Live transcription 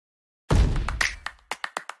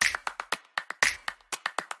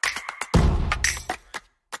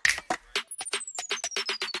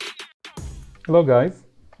Hello guys,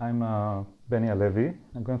 I'm Benny Halevy.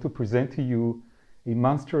 I'm going to present to you a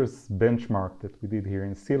Monstrous benchmark that we did here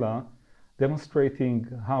in Scylla, demonstrating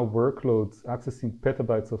how workloads accessing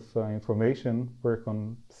petabytes of information work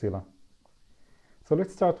on Scylla. So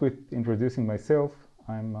let's start with introducing myself.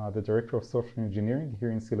 I'm the Director of Software Engineering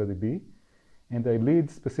here in ScyllaDB, and I lead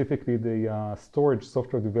specifically the storage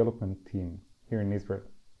software development team here in Israel.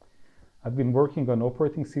 I've been working on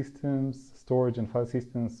operating systems, storage and file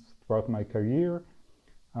systems throughout my career.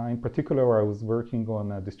 In particular, I was working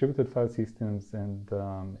on distributed file systems and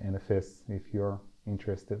NFS, if you're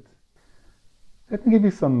interested. Let me give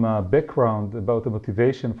you some background about the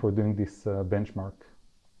motivation for doing this benchmark.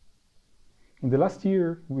 In the last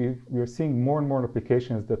year, we are seeing more and more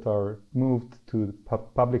applications that are moved to the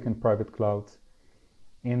public and private clouds,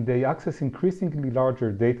 and they access increasingly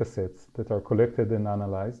larger data sets that are collected and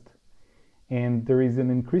analyzed. And there is an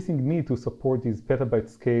increasing need to support these petabyte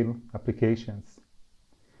scale applications.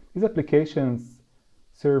 These applications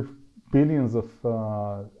serve billions of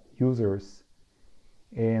users,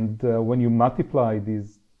 and when you multiply the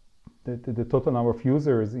total number of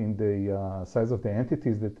users in the size of the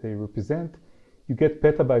entities that they represent, you get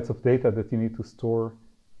petabytes of data that you need to store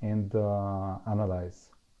and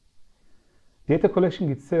analyze. Data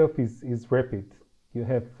collection itself is rapid. You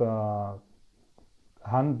have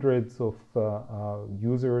hundreds of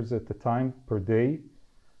users at a time per day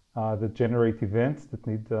that generate events that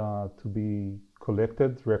need to be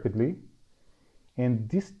collected rapidly. And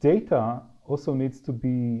this data also needs to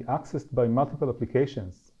be accessed by multiple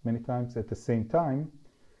applications, many times at the same time,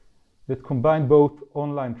 that combine both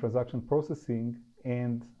online transaction processing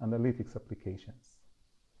and analytics applications.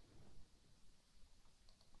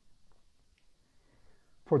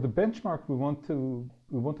 For the benchmark, we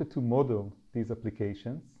wanted to model these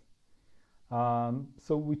applications.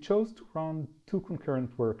 So we chose to run two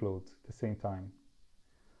concurrent workloads at the same time.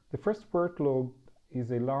 The first workload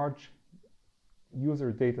is a large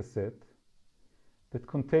user data set that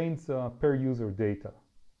contains per user data.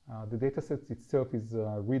 The data set itself is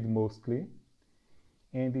read mostly,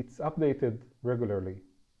 and it's updated regularly.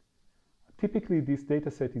 Typically, this data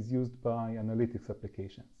set is used by analytics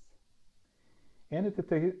applications. And at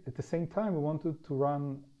the same time, we wanted to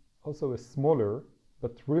run also a smaller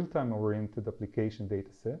but real-time oriented application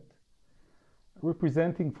dataset,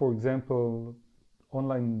 representing, for example,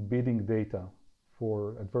 online bidding data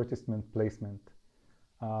for advertisement placement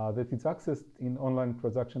that is accessed in online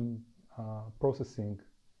transaction processing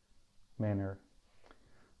manner.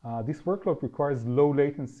 This workload requires low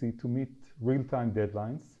latency to meet real-time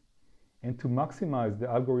deadlines and to maximize the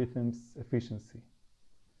algorithm's efficiency.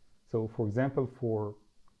 So, for example, for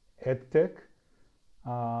ad tech,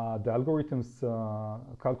 the algorithms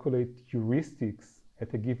calculate heuristics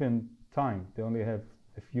at a given time. They only have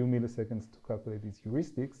a few milliseconds to calculate these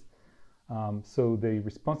heuristics. So the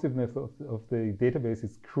responsiveness of the database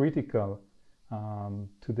is critical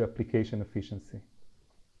to the application efficiency.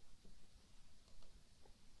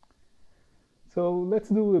 So let's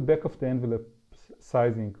do a back of the envelope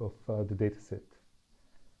sizing of the dataset.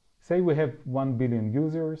 Say we have 1 billion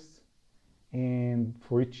users, and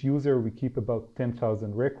for each user we keep about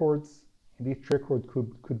 10,000 records, and each record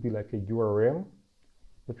could be like a URL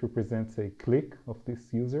that represents a click of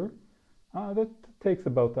this user. That takes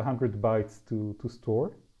about 100 bytes to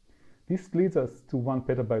store. This leads us to 1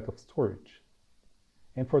 petabyte of storage.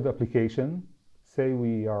 And for the application, say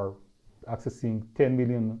we are accessing 10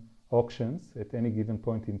 million auctions at any given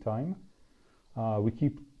point in time. We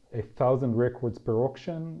keep 1,000 records per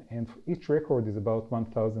auction, and each record is about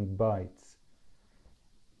 1,000 bytes.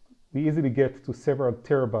 We easily get to several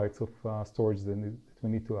terabytes of storage that we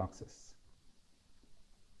need to access.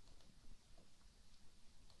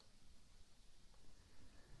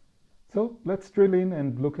 So let's drill in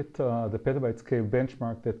and look at the petabyte scale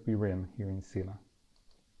benchmark that we ran here in Scylla.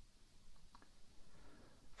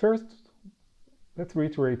 First, let's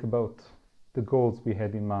reiterate about the goals we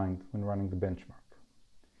had in mind when running the benchmark.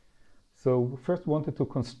 So we first wanted to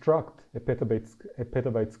construct a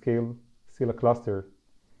petabyte scale Scylla cluster.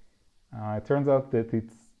 It turns out that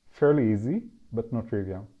it's fairly easy, but not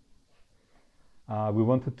trivial. We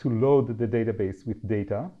wanted to load the database with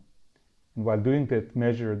data, and while doing that,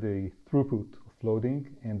 measure the throughput of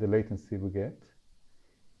loading and the latency we get.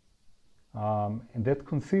 And that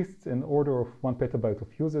consists in order of 1 petabyte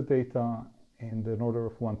of user data and an order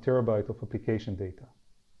of 1 terabyte of application data.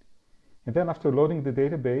 And then after loading the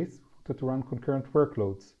database, we wanted to run concurrent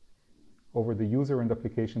workloads over the user and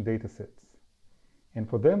application datasets. And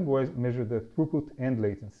for them, we measure the throughput and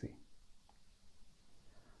latency.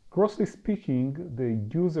 Grossly speaking,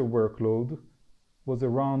 the user workload was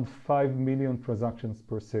around 5 million transactions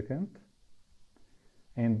per second.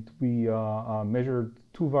 And we measured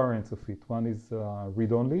two variants of it. One is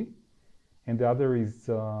read-only, and the other is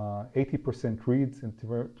 80% reads and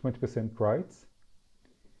 20% writes.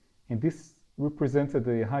 And this represented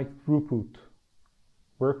a high throughput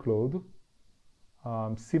workload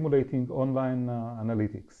simulating online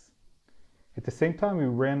analytics. At the same time, we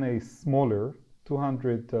ran a smaller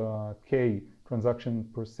 200K transaction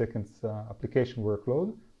per second application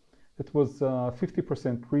workload that was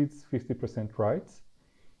 50% reads, 50% writes.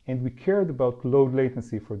 And we cared about low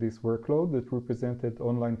latency for this workload that represented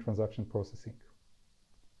online transaction processing.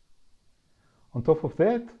 On top of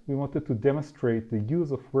that, we wanted to demonstrate the use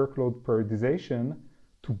of workload prioritization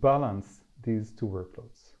to balance these two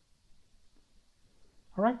workloads.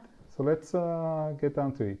 All right, so let's get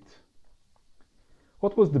down to it.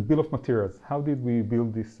 What was the bill of materials? How did we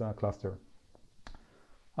build this cluster?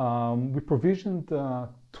 We provisioned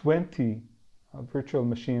 20 virtual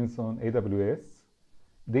machines on AWS.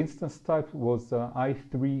 The instance type was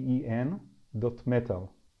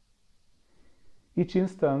i3en.metal. Each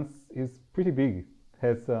instance is pretty big. It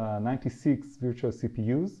has 96 virtual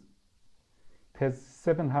CPUs. It has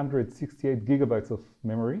 768 gigabytes of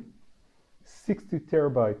memory, 60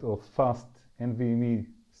 terabytes of fast NVMe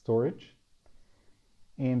storage,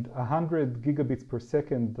 and 100 gigabits per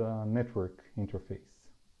second network interface.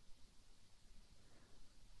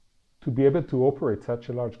 To be able to operate such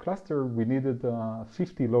a large cluster, we needed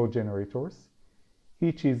 50 load generators.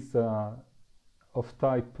 Each is of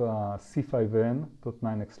type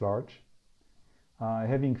C5n.9x large,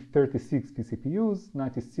 having 36 vCPUs,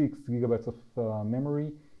 96 gigabytes of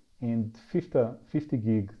memory, and 50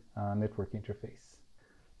 gig network interface.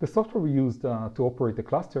 The software we used to operate the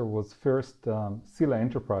cluster was first Scylla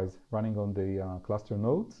Enterprise, running on the cluster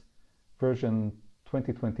nodes, version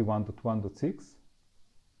 2021.1.6.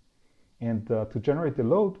 And to generate the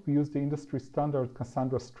load, we used the industry standard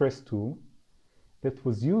Cassandra stress tool that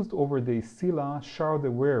was used over the Scylla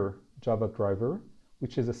shard-aware Java driver,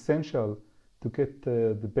 which is essential to get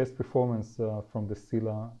the best performance from the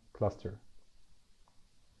Scylla cluster.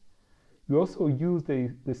 We also used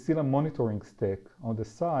the Scylla monitoring stack on the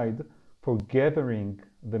side for gathering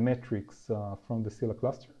the metrics from the Scylla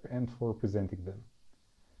cluster and for presenting them.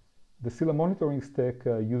 The Scylla monitoring stack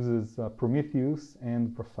uses Prometheus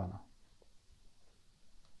and Grafana.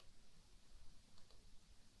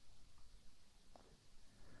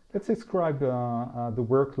 Let's describe the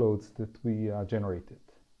workloads that we generated.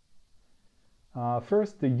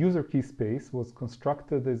 First, the user key space was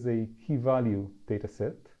constructed as a key value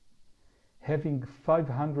dataset, having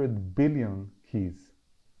 500 billion keys,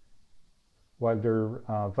 while their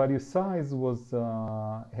value size was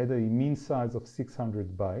had a mean size of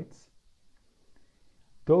 600 bytes.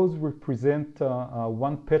 Those represent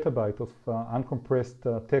 1 petabyte of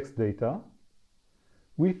uncompressed text data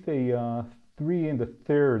with a 3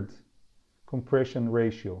 1/3 compression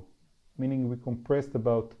ratio, meaning we compressed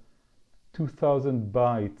about 2,000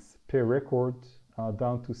 bytes per record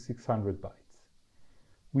down to 600 bytes.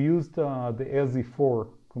 We used the LZ4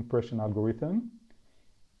 compression algorithm,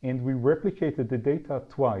 and we replicated the data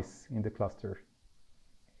twice in the cluster.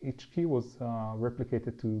 Each key was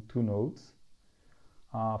replicated to 2 nodes.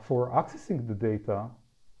 For accessing the data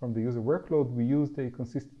from the user workload, we used a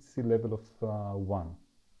consistency level of 1.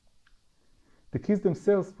 The keys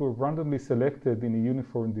themselves were randomly selected in a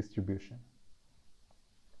uniform distribution.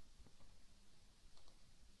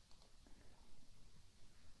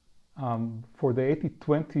 For the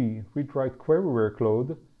 8020 read-write query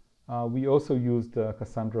workload, we also used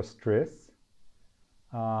Cassandra stress,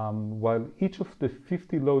 while each of the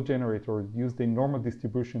 50 load generators used a normal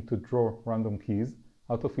distribution to draw random keys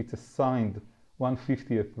out of its assigned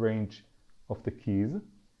 1/50th range of the keys.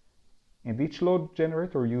 And each load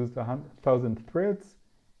generator used 1,000 threads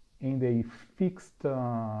and a fixed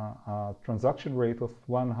transaction rate of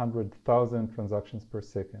 100,000 transactions per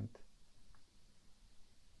second.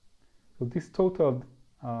 So this totaled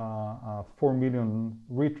 4 million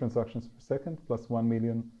read transactions per second plus 1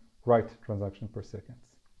 million write transactions per second.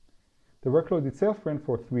 The workload itself ran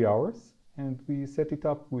for 3 hours, and we set it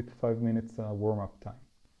up with 5 minutes warm-up time.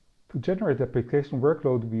 To generate the application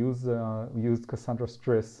workload, we used Cassandra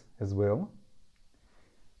stress as well.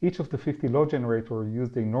 Each of the 50 load generators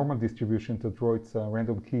used a normal distribution to draw its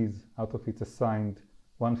random keys out of its assigned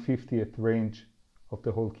 1/50th range of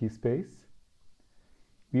the whole key space.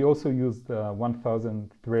 We also used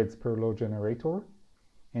 1,000 threads per load generator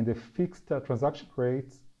and a fixed transaction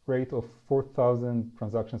rate of 4,000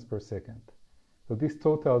 transactions per second. So this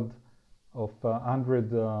totaled of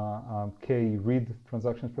 100K read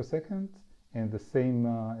transactions per second and the same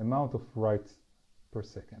amount of writes per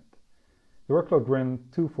second. The workload ran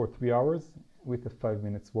 2 for 3 hours with a 5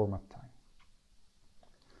 minutes warm-up time.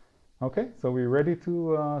 Okay, so we're ready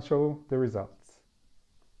to show the results.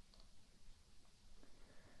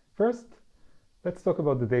 First, let's talk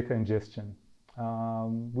about the data ingestion.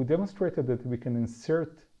 We demonstrated that we can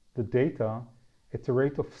insert the data at a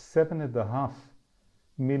rate of 7.5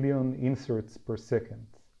 million inserts per second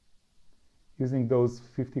using those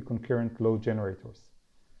 50 concurrent load generators.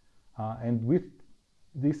 And with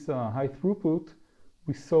this high throughput,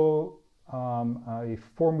 we saw a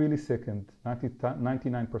 4 millisecond,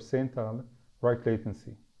 99 percentile write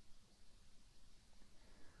latency.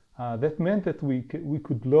 That meant that we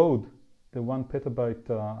could load the 1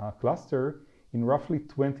 petabyte cluster in roughly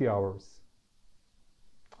 20 hours.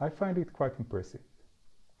 I find it quite impressive.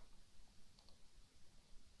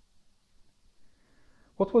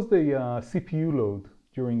 What was the CPU load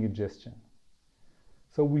during ingestion?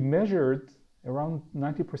 So we measured around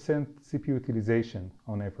 90% CPU utilization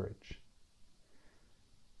on average.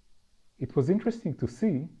 It was interesting to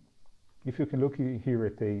see, if you can look here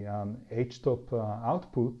at a HTOP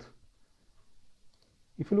output,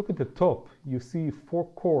 if you look at the top, you see 4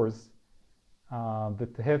 cores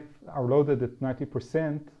that are loaded at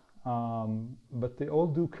 90%, but they all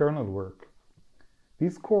do kernel work.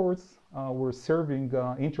 These cores were serving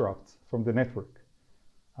interrupts from the network.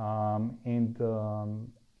 In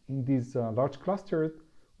these large clusters,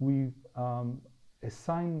 we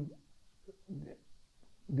assign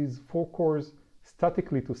these 4 cores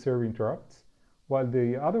statically to serve interrupts, while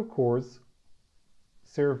the other cores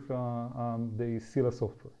serve the Scylla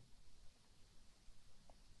software.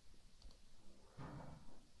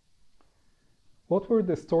 What were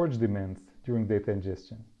the storage demands during data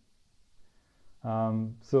ingestion?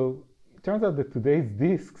 So it turns out that today's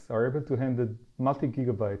disks are able to handle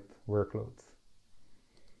multi-gigabyte workloads.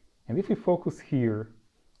 And if we focus here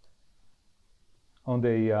on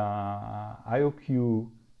the IOQ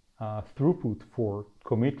throughput for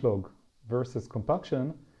commit log versus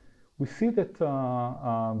compaction, we see that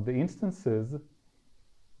the instances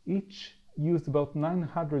each used about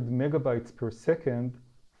 900 megabytes per second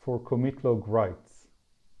for commit log writes.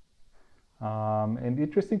 And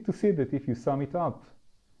interesting to see that if you sum it up,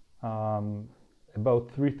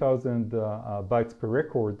 about 3,000 bytes per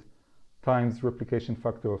record times replication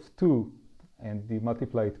factor of 2, and you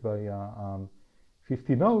multiply it by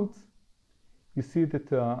 50 nodes, you see that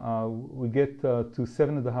we get to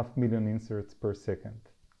 7.5 million inserts per second,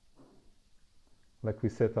 like we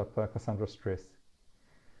set up Cassandra Stress.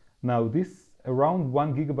 Now this around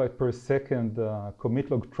 1 gigabyte per second commit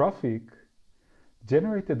log traffic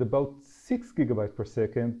generated about 6 gigabytes per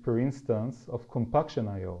second per instance of compaction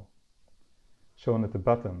I/O, shown at the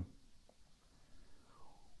bottom.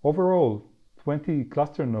 Overall, 20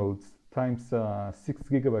 cluster nodes times 6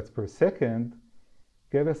 gigabytes per second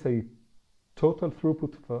gave us a total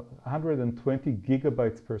throughput of 120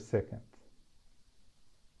 gigabytes per second.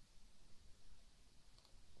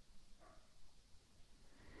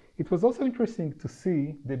 It was also interesting to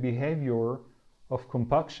see the behavior of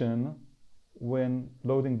compaction when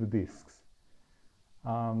loading the disks.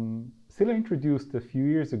 Scylla introduced a few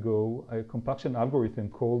years ago a compaction algorithm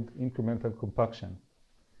called incremental compaction,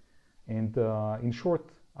 and in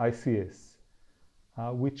short, ICS,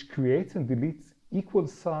 which creates and deletes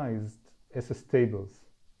equal-sized SS tables,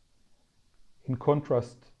 in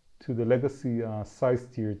contrast to the legacy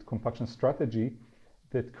size-tiered compaction strategy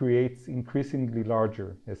that creates increasingly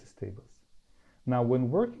larger SS tables. Now,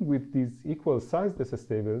 when working with these equal-sized SS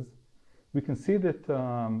tables, we can see that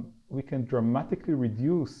we can dramatically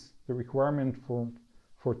reduce the requirement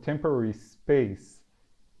for temporary space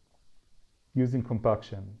using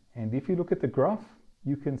compaction. And if you look at the graph,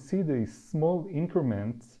 you can see the small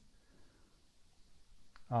increments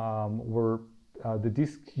where the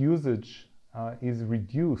disk usage is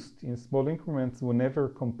reduced in small increments whenever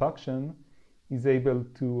compaction is able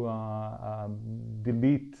to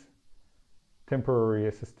delete temporary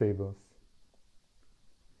SS tables.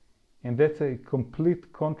 And that's a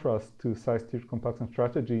complete contrast to size-tiered compaction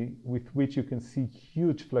strategy, with which you can see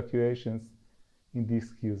huge fluctuations in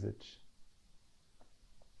disk usage.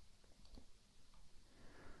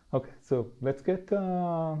 Okay, so let's get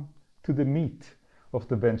to the meat of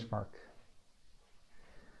the benchmark.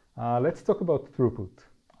 Let's talk about throughput.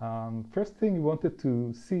 First thing, we wanted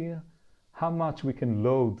to see how much we can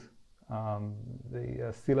load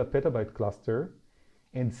the Scylla Petabyte cluster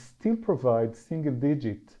and still provide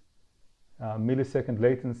single-digit millisecond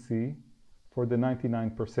latency for the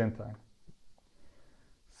 99th percentile.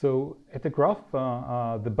 So at the graph,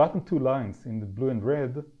 the bottom 2 lines in the blue and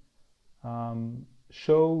red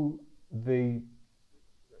show the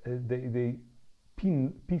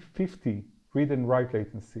P50 read and write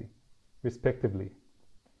latency, respectively,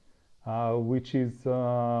 which is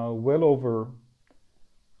well over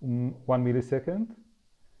 1 millisecond.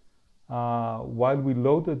 While we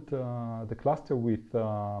loaded the cluster with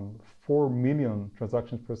 4 million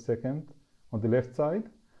transactions per second on the left side,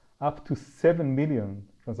 up to 7 million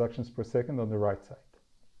transactions per second on the right side.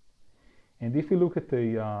 And if you look at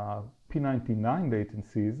the P99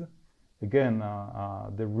 latencies, again,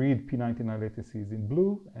 the read P99 latency is in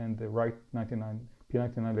blue and the write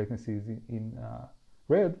P99 latency is in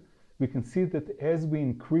red, we can see that as we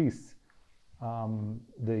increase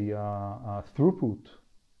the throughput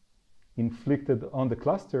inflicted on the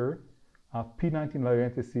cluster, P99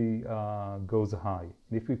 latency goes high.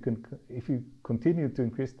 If you continue to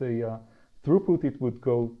increase the throughput, it would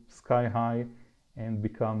go sky high and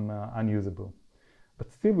become unusable.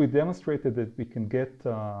 But still, we demonstrated that we can get,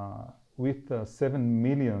 with 7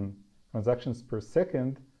 million transactions per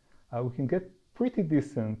second, we can get pretty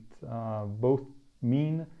decent both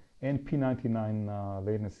mean and P99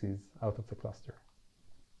 latencies out of the cluster.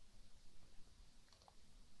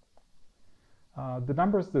 The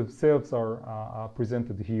numbers themselves are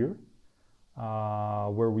presented here,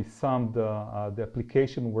 where we summed the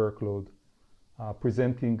application workload,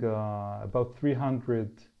 presenting about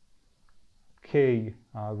 300K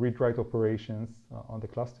read-write operations on the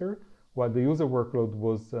cluster, while the user workload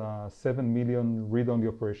was 7 million read-only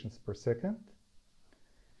operations per second.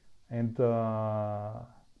 And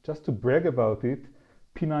just to brag about it,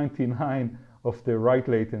 P99 of the write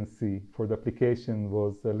latency for the application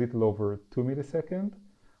was a little over 2 milliseconds,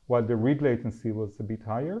 while the read latency was a bit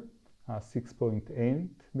higher, 6.8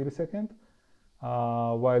 milliseconds,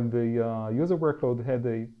 while the user workload had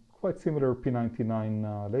a quite similar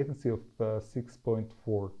P99 latency of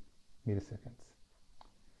 6.4 milliseconds.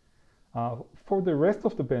 For the rest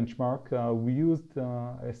of the benchmark, we used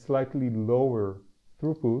a slightly lower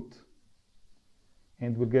throughput,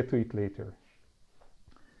 and we'll get to it later.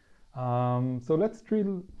 So let's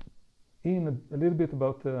drill in a little bit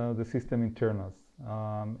about the system internals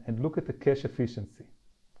and look at the cache efficiency.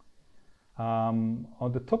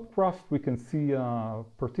 On the top graph, we can see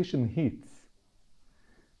partition hits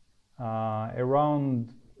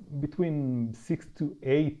around between 6 to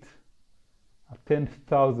 8,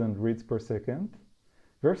 10,000 reads per second,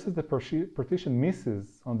 versus the partition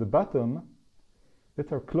misses on the bottom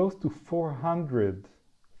that are close to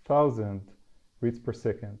 400,000 reads per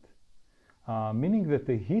second. Meaning that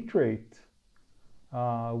the hit rate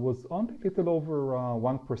was only a little over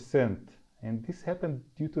 1%, and this happened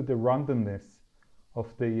due to the randomness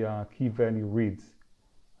of the key value reads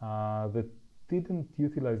that didn't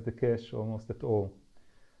utilize the cache almost at all.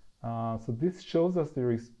 So this shows us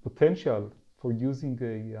there is potential for using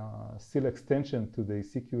a Scylla extension to the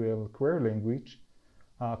SQL query language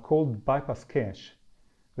called bypass cache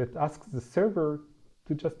that asks the server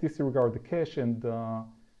to just disregard the cache and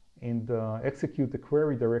execute the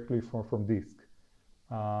query directly from disk.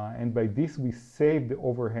 And by this, we save the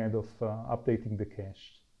overhead of updating the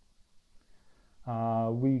cache.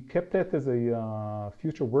 We kept that as a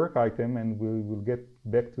future work item, and we will get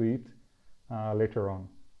back to it later on.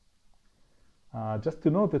 Just to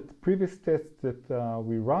note that previous tests that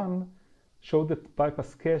we run show that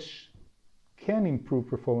bypass cache can improve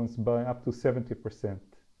performance by up to 70%.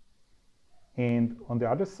 And on the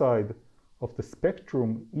other side of the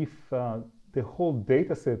spectrum, if the whole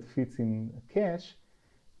data set fits in cache,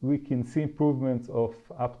 we can see improvements of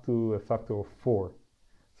up to a factor of 4.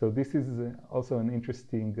 So this is also an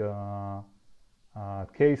interesting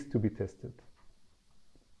case to be tested.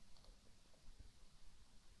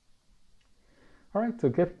 All right, so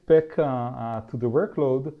get back to the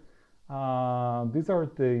workload. These are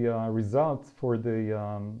the results for the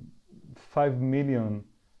 5 million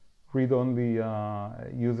read-only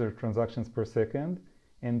user transactions per second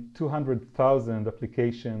and 200,000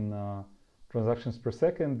 application transactions per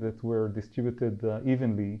second that were distributed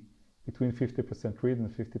evenly between 50% read and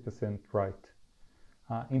 50% write.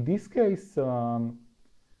 In this case,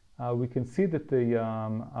 we can see that the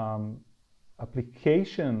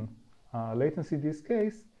application latency in this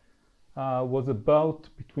case was about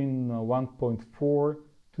between 1.4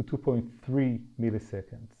 to 2.3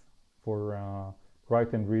 milliseconds for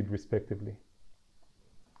write and read respectively.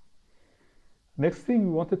 Next thing,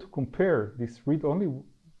 we wanted to compare this read-only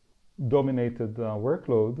dominated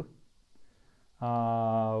workload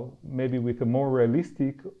maybe with a more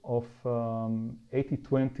realistic of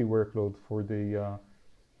 80-20 workload for the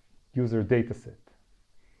user dataset.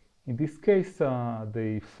 In this case,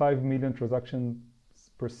 the 5 million transactions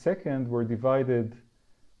per second were divided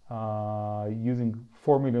using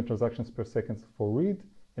 4 million transactions per second for read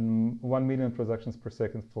and 1 million transactions per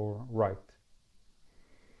second for write.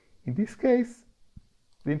 In this case,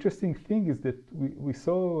 the interesting thing is that we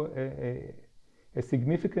saw a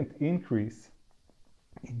significant increase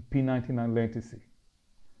in P99 latency,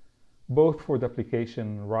 both for the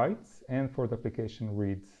application writes and for the application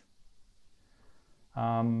reads.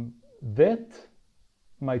 That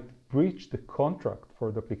might breach the contract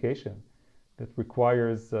for the application that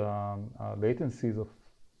requires latencies of,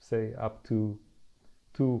 say, up to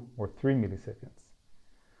 2 or 3 milliseconds.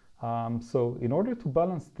 So in order to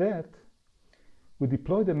balance that, we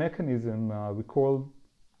deployed a mechanism we call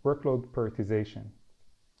workload prioritization.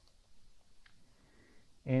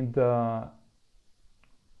 And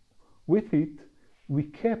with it, we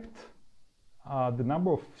kept the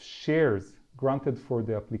number of shares granted for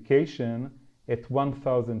the application at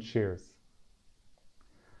 1,000 shares,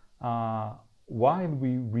 while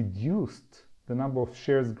we reduced the number of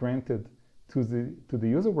shares granted to the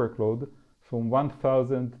user workload from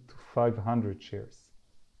 1,000 to 500 shares.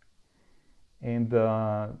 And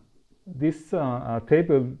this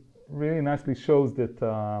table really nicely shows that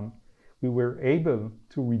we were able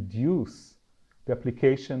to reduce the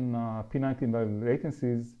application P99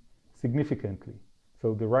 latencies significantly.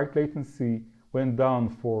 So the write latency went down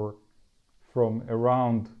from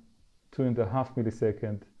around 2.5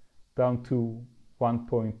 milliseconds down to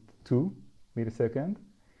 1.2 millisecond,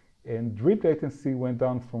 and read latency went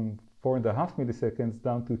down from 4.5 milliseconds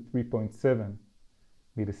down to 3.7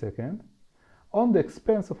 millisecond, on the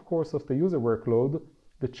expense, of course, of the user workload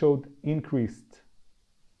that showed increased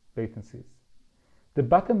latencies. The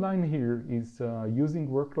bottom line here is using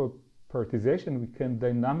workload prioritization, we can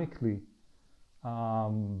dynamically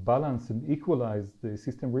balance and equalize the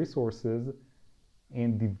system resources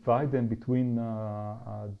and divide them between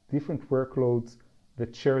different workloads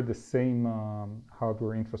that share the same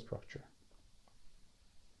hardware infrastructure.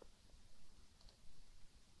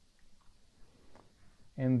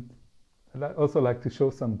 And I'd also like to show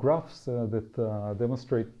some graphs that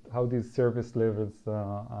demonstrate how these service levels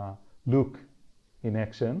look in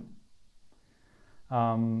action.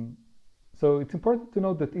 So it's important to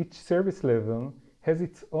note that each service level has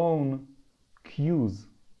its own queues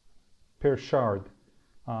per shard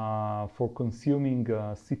for consuming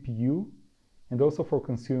CPU and also for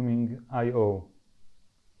consuming I/O.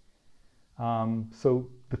 So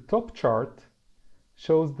the top chart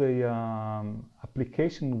shows the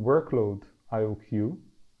application workload I/O queue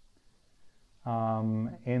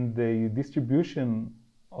and the distribution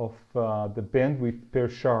of the bandwidth per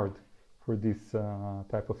shard for this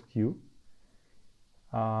type of queue.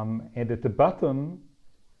 And at the bottom,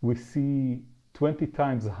 we see 20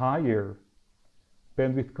 times higher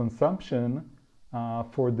bandwidth consumption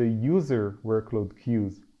for the user workload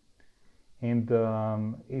queues. And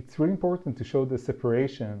it's really important to show the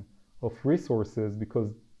separation of resources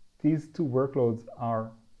because these two workloads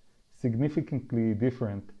are significantly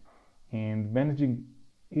different, and managing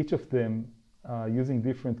each of them using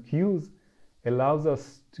different queues allows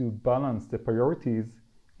us to balance the priorities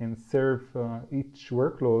and serve each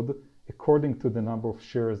workload according to the number of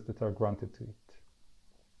shares that are granted to it.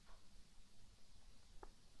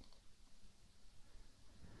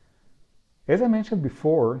 As I mentioned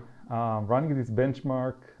before, running this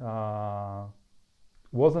benchmark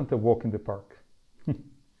wasn't a walk in the park.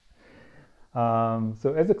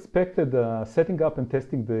 So as expected, setting up and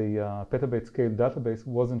testing the petabyte scale database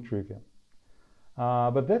wasn't trivial.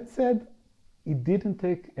 But that said, it didn't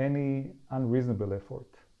take any unreasonable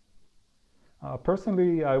effort.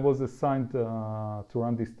 Personally, I was assigned to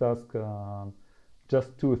run this task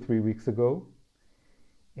just 2 or 3 weeks ago.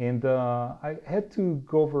 And I had to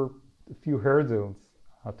go over a few hurdles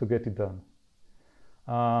to get it done.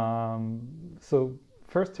 So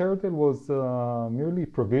first hurdle was merely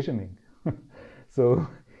provisioning. So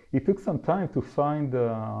it took some time to find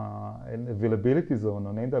an availability zone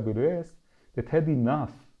on AWS that had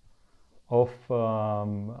enough of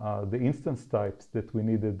the instance types that we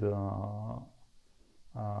needed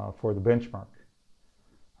for the benchmark.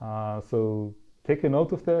 So take a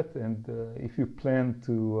note of that, and if you plan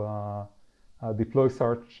to deploy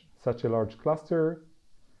such a large cluster,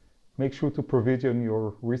 make sure to provision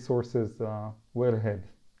your resources well ahead.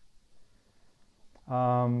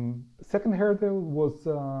 Second hurdle was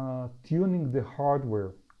tuning the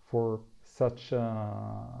hardware for such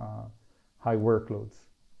high workloads.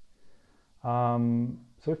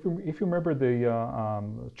 So if you remember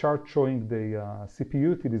the chart showing the CPU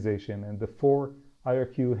utilization and the 4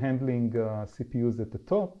 IRQ handling CPUs at the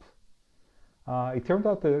top, It turned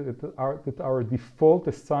out that our default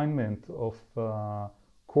assignment of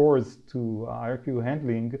cores to IRQ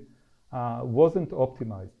handling wasn't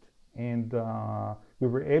optimized, and we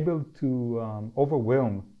were able to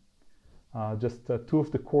overwhelm just two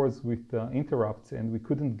of the cores with interrupts, and we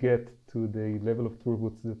couldn't get to the level of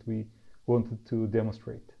throughputs that we wanted to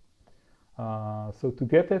demonstrate. So to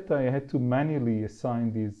get it, I had to manually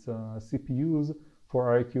assign these CPUs for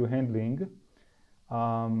IRQ handling.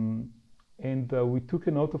 And we took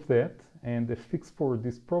a note of that, and a fix for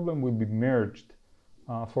this problem will be merged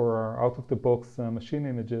for our out-of-the-box machine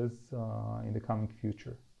images in the coming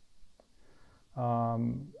future.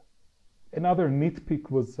 Another nitpick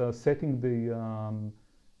was setting the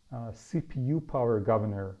CPU power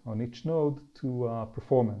governor on each node to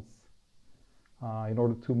performance in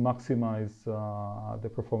order to maximize the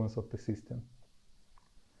performance of the system.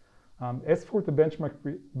 As for the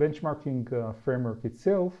benchmarking framework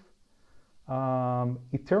itself,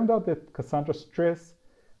 it turned out that Cassandra Stress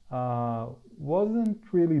wasn't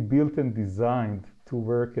really built and designed to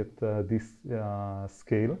work at this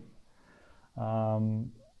scale.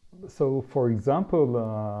 So, for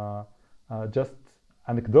example, just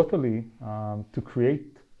anecdotally, to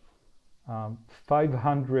create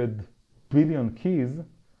 500 billion keys,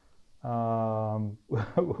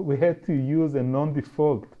 we had to use a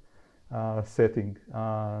non-default setting,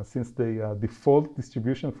 since the default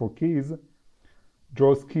distribution for keys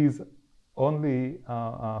draws keys only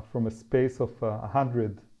from a space of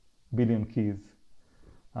 100 billion keys.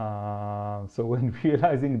 So when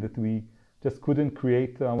realizing that we just couldn't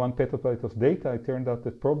create 1 petabyte of data, it turned out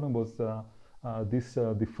the problem was this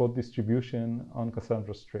default distribution on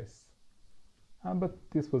Cassandra Stress. But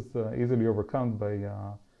this was easily overcome by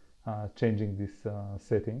changing this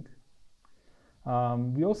setting.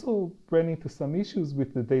 We also ran into some issues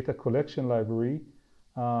with the data collection library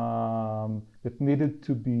that needed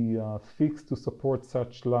to be fixed to support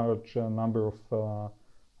such large number of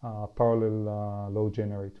parallel load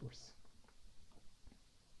generators.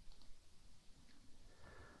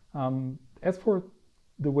 As for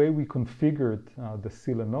the way we configured the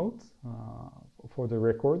Scylla nodes, for the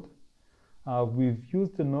record, we've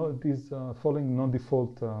used these following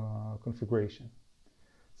non-default configuration.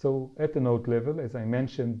 So at the node level, as I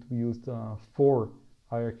mentioned, we used 4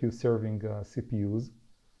 IRQ serving CPUs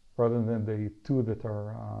rather than the 2 that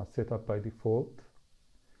are set up by default.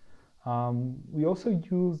 We also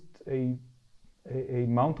used a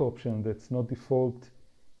mount option that's not default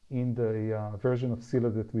in the version of Scylla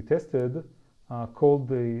that we tested, called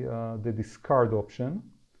the discard option.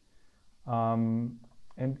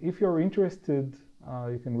 And if you're interested,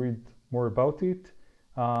 you can read more about it.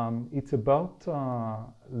 It's about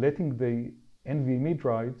letting the NVMe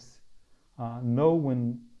drives know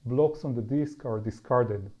when blocks on the disk are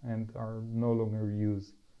discarded and are no longer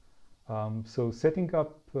used. So setting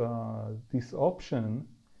up this option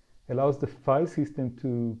allows the file system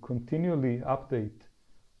to continually update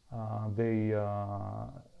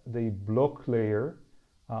the block layer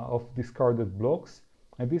of discarded blocks,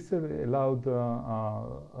 and this allowed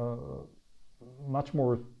much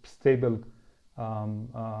more stable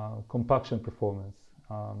compaction performance.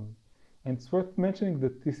 And it's worth mentioning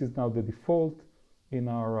that this is now the default in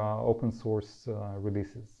our open source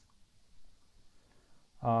releases.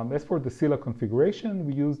 As for the Scylla configuration,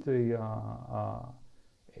 we used a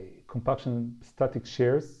compaction static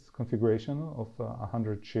shares configuration of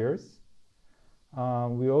 100 shares.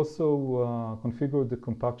 We also configured the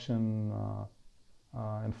compaction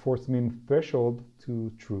and force min threshold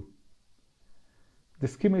to true. The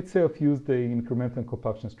schema itself used the incremental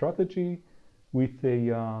compaction strategy with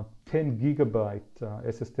a 10 gigabyte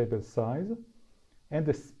SS table size and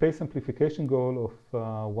a space amplification goal of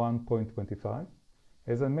 1.25.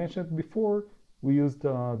 As I mentioned before, we used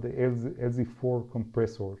the LZ4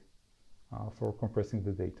 compressor for compressing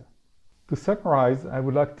the data. To summarize, I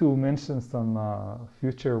would like to mention some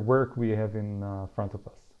future work we have in front of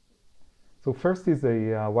us. So first is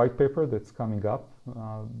a white paper that's coming up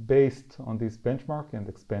based on this benchmark and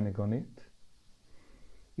expanding on it.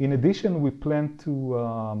 In addition, we plan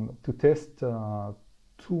to test 2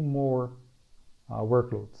 more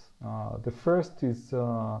workloads. The first is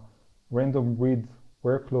random read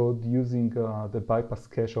workload using the bypass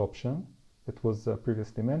cache option that was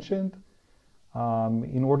previously mentioned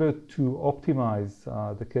in order to optimize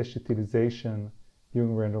the cache utilization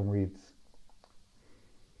during random reads.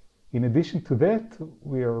 In addition to that,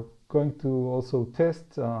 we are going to also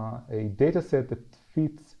test a dataset that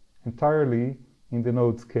fits entirely in the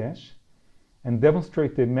node's cache and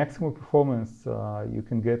demonstrate the maximum performance you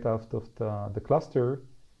can get out of the cluster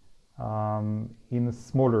in a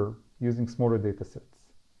smaller using smaller data sets.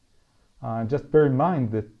 Just bear in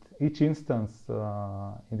mind that each instance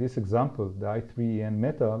in this example, the i3en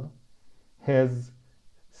metal, has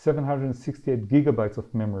 768 gigabytes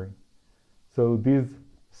of memory. So these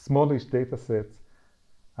smallish data sets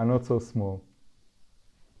are not so small.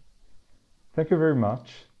 Thank you very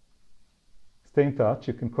much. Stay in touch.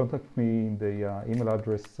 You can contact me in the email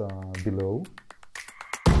address below.